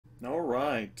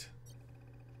Alright.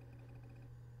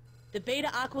 The Beta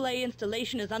Aquilay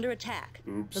installation is under attack.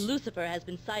 Oops. The Lucifer has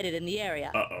been sighted in the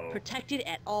area. Uh-oh. Protect it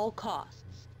at all costs.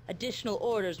 Additional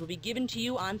orders will be given to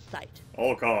you on site.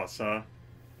 All costs, huh?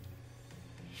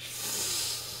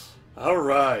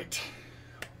 Alright.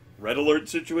 Red alert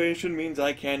situation means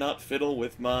I cannot fiddle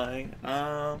with my,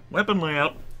 weapon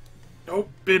layout. Nope,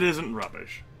 it isn't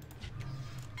rubbish.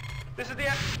 This is the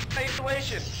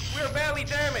installation. We are badly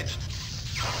damaged.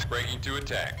 Breaking to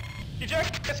attack.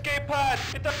 Eject escape pod.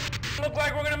 It doesn't look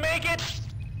like we're gonna make it.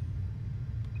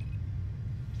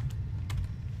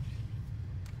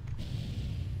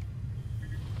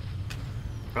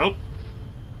 Well.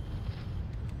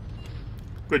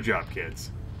 Good job,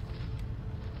 kids.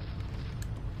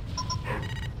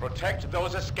 Protect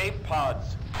those escape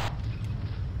pods.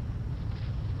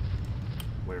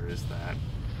 Where is that?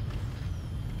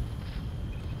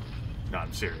 No,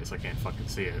 I'm serious. I can't fucking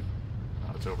see it.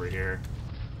 Oh, it's over here.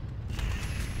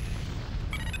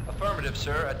 Affirmative,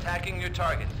 sir. Attacking your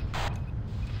target.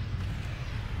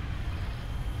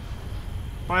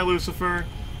 Bye, Lucifer.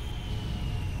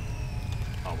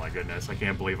 Oh my goodness, I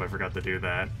can't believe I forgot to do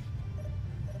that.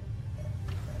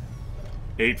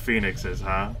 8 phoenixes,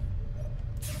 huh?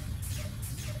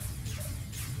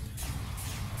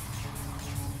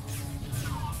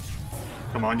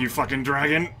 Come on, you fucking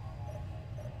dragon!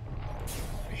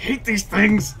 I hate these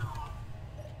things!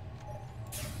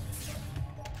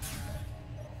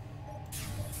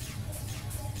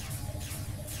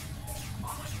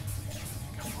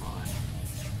 Come on.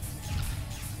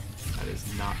 That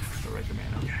is not the right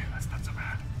command. Okay, that's not so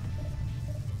bad.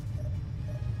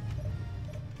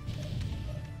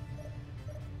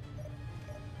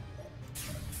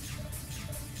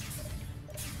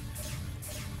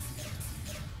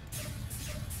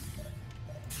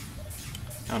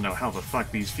 I don't know how the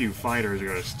fuck these few fighters are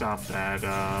gonna stop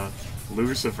that,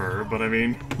 Lucifer, but I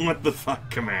mean, what the fuck,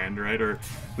 command, right? Or, in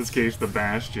this case, the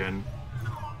Bastion.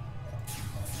 Come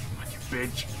on, you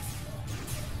bitch.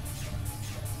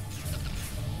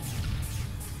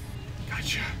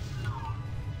 Gotcha.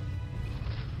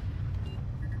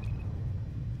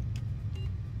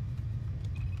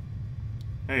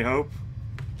 Hey, Hope.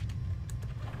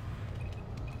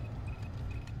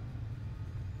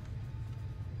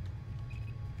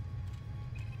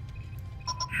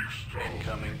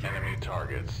 Incoming enemy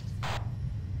targets.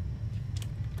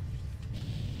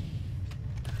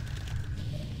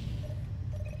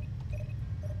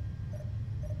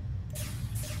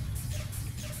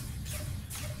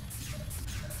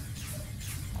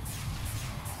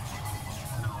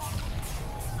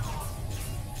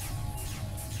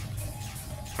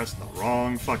 Pressing the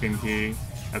wrong fucking key.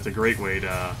 That's a great way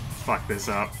to fuck this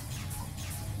up.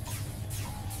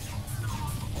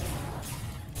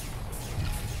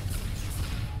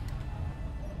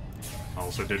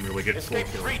 Also didn't really get full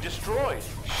Escape kill. 3 destroyed.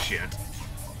 Shit.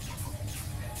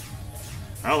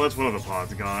 Oh, that's one of the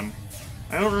pods gone.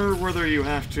 I don't remember whether you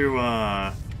have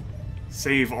to,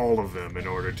 save all of them in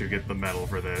order to get the medal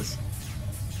for this.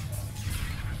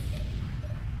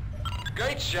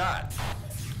 Great shot.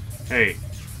 Hey,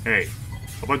 hey,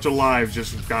 a bunch of lives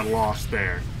just got lost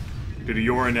there. Due to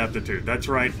your ineptitude. That's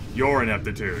right, your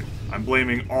ineptitude. I'm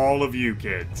blaming all of you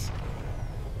kids.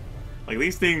 Like,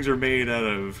 these things are made out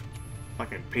of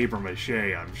fucking paper mache,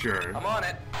 I'm sure. I'm on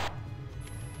it.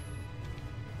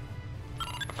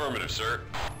 Affirmative, sir.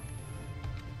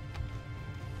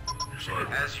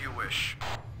 As you wish.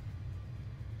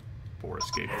 Poor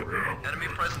escape 3. Enemy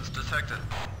presence detected.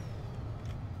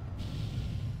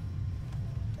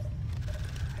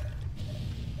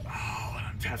 Oh, and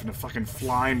I'm having to fucking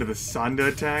fly into the sun to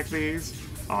attack these?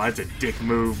 Oh, that's a dick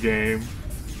move, game.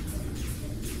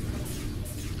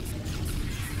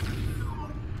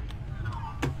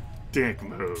 Dick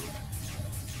move.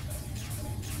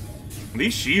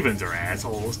 These Shivans are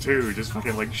assholes, too. Just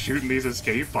fucking, like, shooting these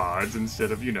escape pods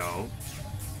instead of, you know...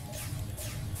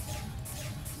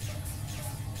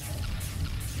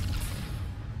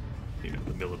 You know,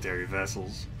 the military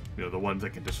vessels. You know, the ones that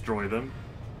can destroy them.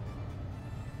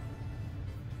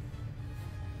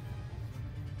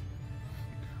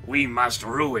 We must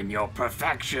ruin your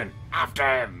perfection!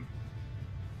 After him!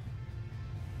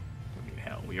 I mean,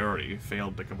 hell, we already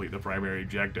failed to complete the primary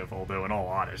objective, although in all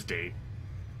honesty,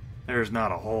 there's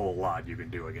not a whole lot you can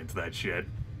do against that shit.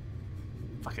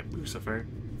 Fucking Lucifer.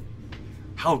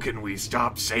 How can we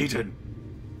stop Satan?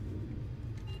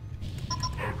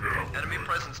 Enemy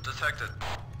presence detected.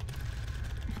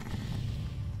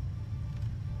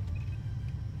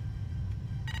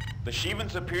 The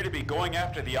Shivans appear to be going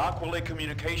after the Aquilay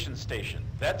communication station.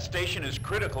 That station is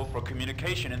critical for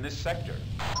communication in this sector.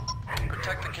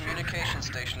 Protect the communication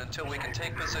command station until we can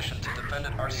take position to defend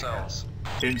it ourselves.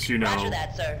 Hence, you know, Roger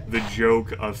that, sir. the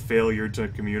joke of failure to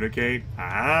communicate.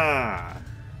 Ah.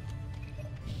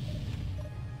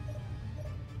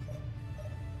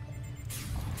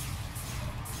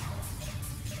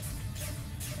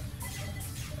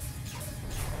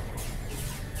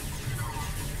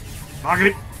 Fuck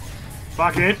it.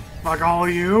 Fuck it. Fuck all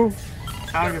of you.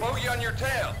 Got a bogey on your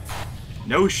tail.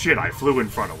 No shit, I flew in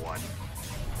front of one.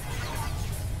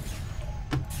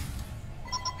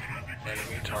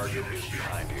 Enemy target is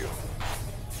behind you.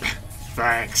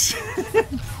 Thanks.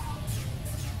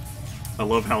 I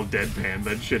love how deadpan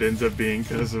that shit ends up being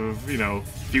because of, you know,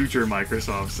 future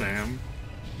Microsoft Sam.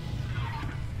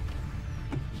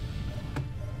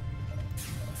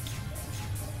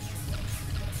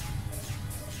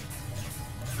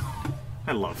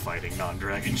 I love fighting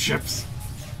non-dragon ships.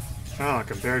 Ah,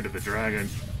 compared to the dragon.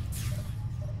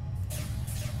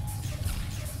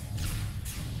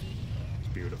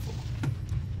 It's beautiful.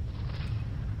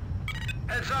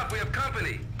 Heads up, we have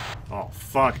company. Oh,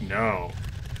 fuck no.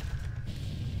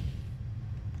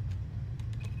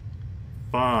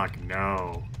 Fuck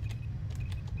no.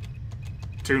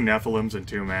 2 Nephilims and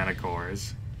 2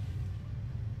 Manticores.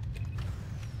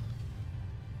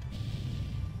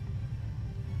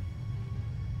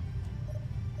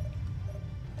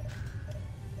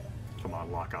 Come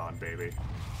on, lock on, baby.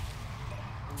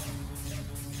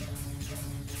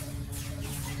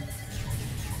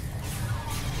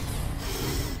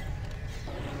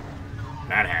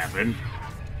 That happened.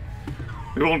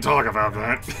 We won't talk about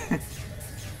that.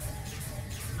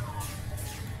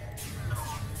 Come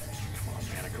on,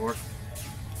 Manticore.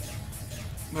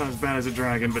 Not as bad as a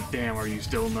dragon, but damn, are you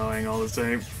still annoying all the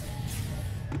same?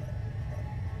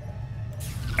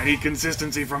 I need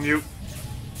consistency from you.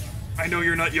 I know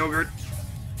you're not yogurt.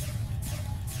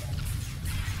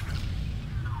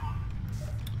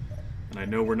 And I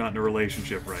know we're not in a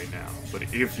relationship right now, but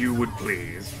if you would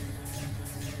please.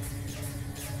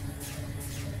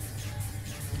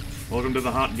 Welcome to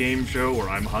the hot game show where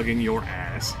I'm hugging your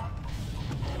ass.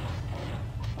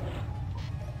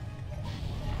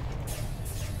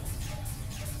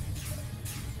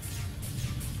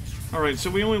 Alright, so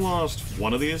we only lost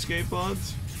one of the escape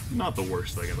pods? Not the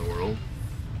worst thing in the world.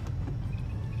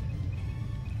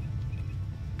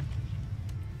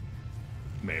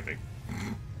 Maybe.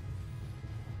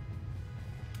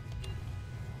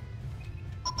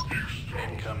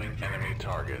 Incoming enemy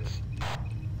targets.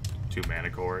 2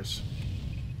 Manticores.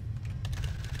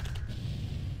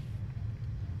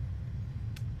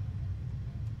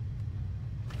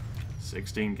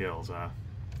 $16 kills, huh?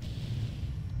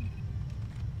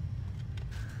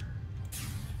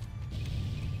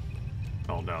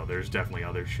 Oh no, there's definitely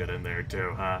other shit in there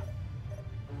too, huh?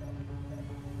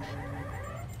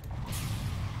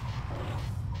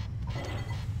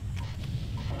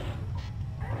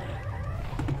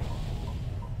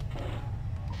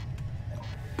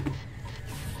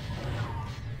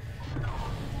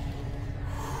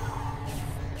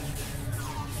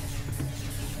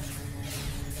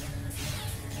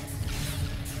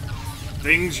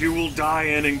 Things you will die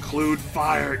in include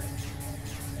fire.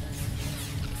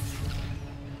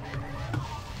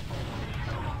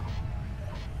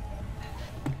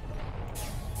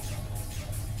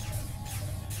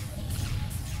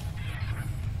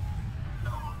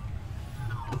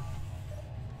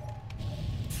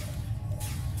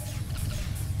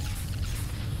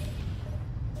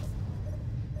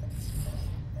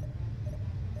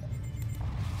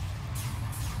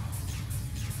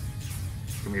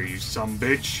 Come here, you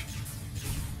sumbitch.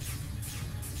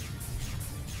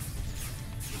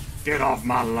 Get off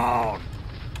my lawn.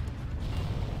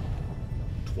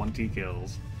 20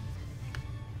 kills.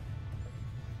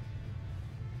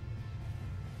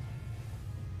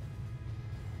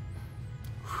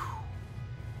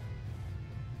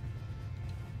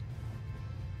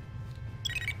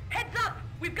 Heads up!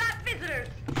 We've got visitors!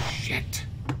 Shit.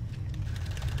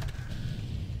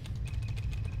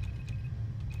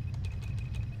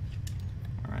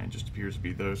 Alright, just appears to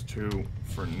be those 2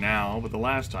 for now, but the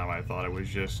last time I thought it was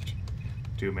just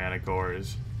 2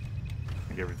 Manticores. I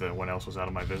think everyone else was out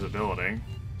of my visibility.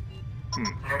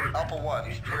 Alpha 1,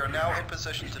 we are now in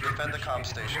position to defend the comm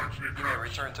station. You may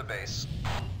return to base.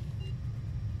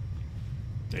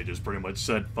 They just pretty much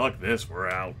said, fuck this, we're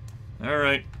out.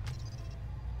 Alright.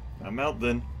 I'm out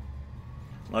then.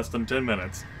 Less than 10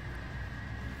 minutes.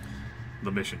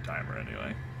 The mission timer,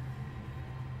 anyway.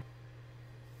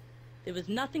 There was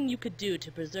nothing you could do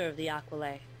to preserve the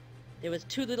Aquilay. There was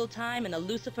too little time and the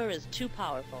Lucifer is too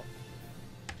powerful.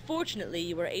 Fortunately,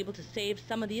 you were able to save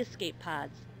some of the escape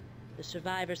pods. The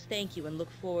survivors thank you and look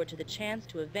forward to the chance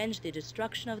to avenge the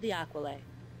destruction of the Aquile.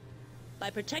 By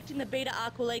protecting the Beta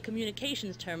Aquile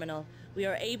communications terminal, we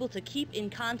are able to keep in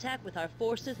contact with our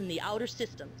forces in the outer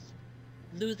systems.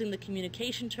 Losing the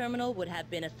communication terminal would have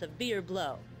been a severe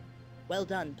blow. Well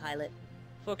done, pilot.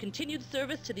 For continued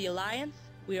service to the Alliance,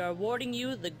 we are awarding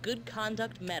you the Good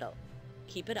Conduct Medal.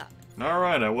 Keep it up.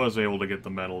 Alright, I was able to get the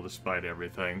medal despite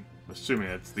everything. Assuming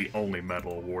it's the only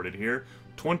medal awarded here.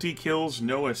 20 kills,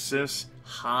 no assists,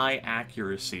 high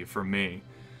accuracy for me.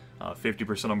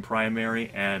 50% on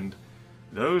primary, and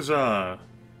those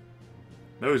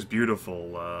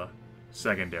beautiful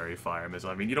secondary fire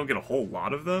missiles. I mean, you don't get a whole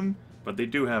lot of them, but they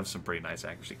do have some pretty nice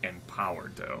accuracy and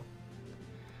power, though.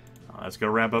 Let's go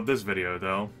wrap up this video,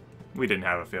 though. We didn't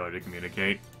have a failure to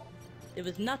communicate. There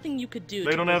was nothing you could do.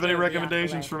 They don't have any preserve the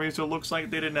recommendations Aquile. for me, so it looks like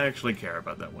they didn't actually care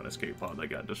about that one escape pod that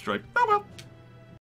got destroyed. Oh well.